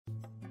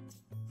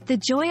The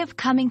joy of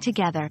coming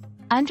together,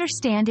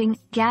 understanding,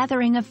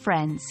 gathering of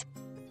friends.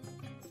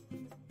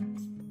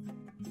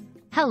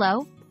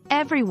 Hello,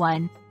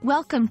 everyone.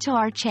 Welcome to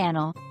our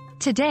channel.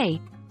 Today,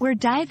 we're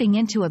diving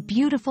into a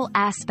beautiful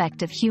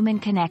aspect of human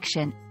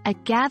connection, a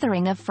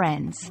gathering of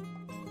friends.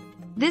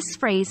 This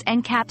phrase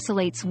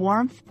encapsulates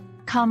warmth,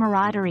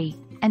 camaraderie,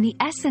 and the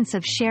essence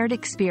of shared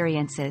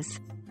experiences.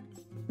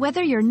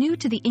 Whether you're new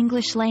to the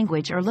English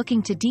language or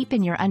looking to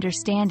deepen your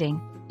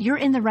understanding, you're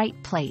in the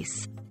right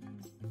place.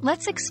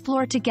 Let's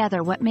explore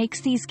together what makes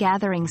these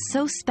gatherings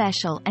so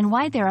special and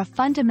why they're a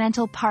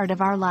fundamental part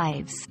of our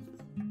lives.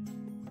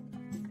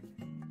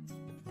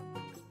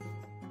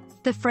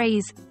 The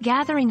phrase,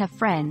 gathering of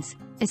friends,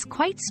 is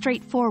quite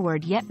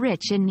straightforward yet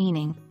rich in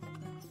meaning.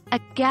 A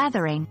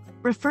gathering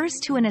refers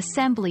to an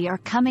assembly or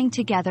coming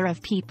together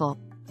of people.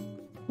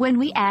 When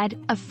we add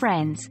of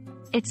friends,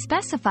 it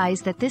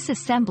specifies that this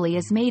assembly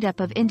is made up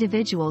of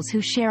individuals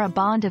who share a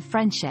bond of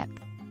friendship.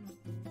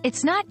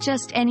 It's not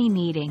just any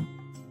meeting.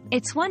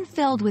 It's one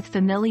filled with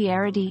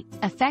familiarity,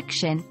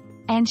 affection,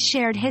 and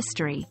shared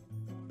history.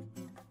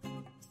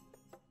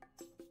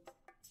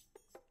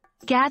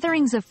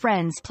 Gatherings of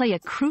friends play a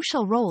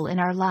crucial role in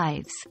our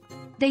lives.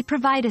 They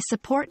provide a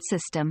support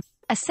system,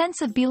 a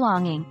sense of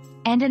belonging,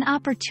 and an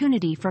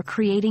opportunity for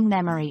creating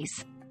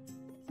memories.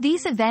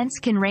 These events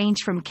can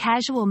range from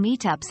casual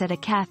meetups at a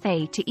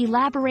cafe to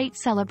elaborate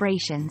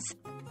celebrations.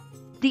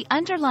 The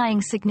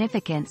underlying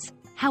significance,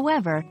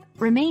 however,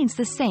 remains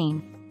the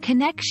same: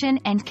 connection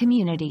and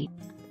community.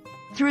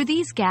 Through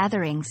these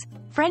gatherings,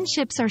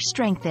 friendships are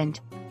strengthened,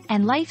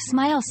 and life's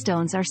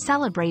milestones are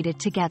celebrated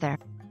together.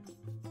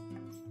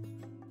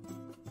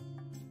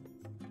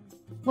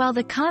 While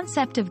the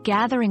concept of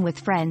gathering with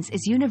friends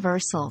is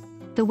universal,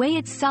 the way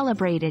it's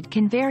celebrated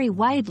can vary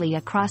widely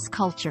across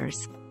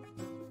cultures.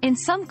 In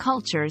some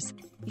cultures,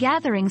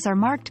 gatherings are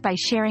marked by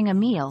sharing a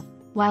meal,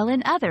 while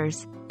in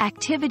others,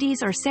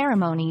 activities or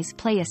ceremonies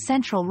play a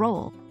central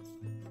role.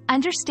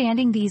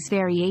 Understanding these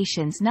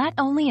variations not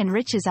only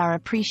enriches our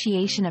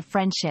appreciation of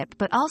friendship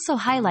but also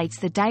highlights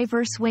the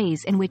diverse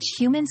ways in which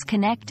humans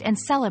connect and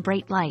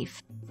celebrate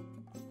life.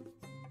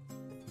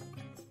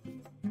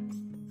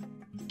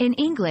 In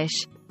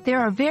English, there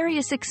are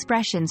various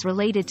expressions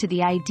related to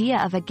the idea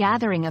of a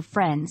gathering of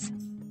friends,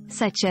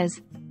 such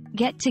as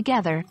get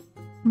together,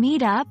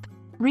 meet up,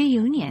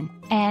 reunion,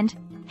 and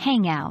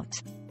hang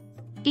out.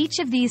 Each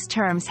of these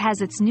terms has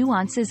its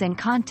nuances and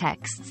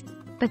contexts,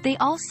 but they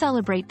all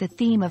celebrate the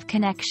theme of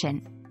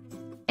connection.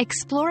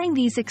 Exploring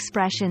these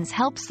expressions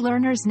helps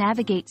learners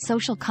navigate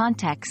social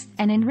contexts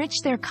and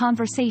enrich their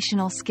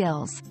conversational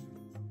skills.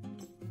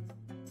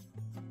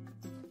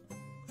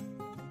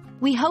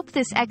 We hope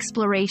this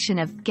exploration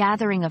of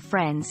gathering of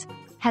friends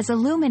has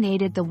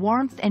illuminated the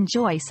warmth and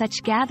joy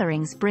such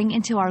gatherings bring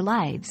into our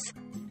lives.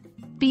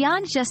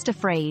 Beyond just a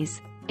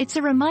phrase, it's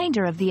a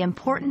reminder of the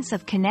importance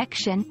of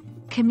connection,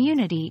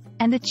 community,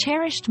 and the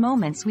cherished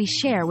moments we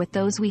share with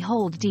those we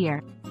hold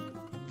dear.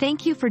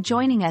 Thank you for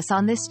joining us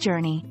on this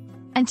journey.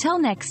 Until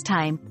next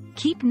time,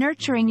 keep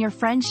nurturing your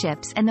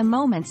friendships and the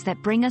moments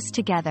that bring us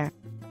together.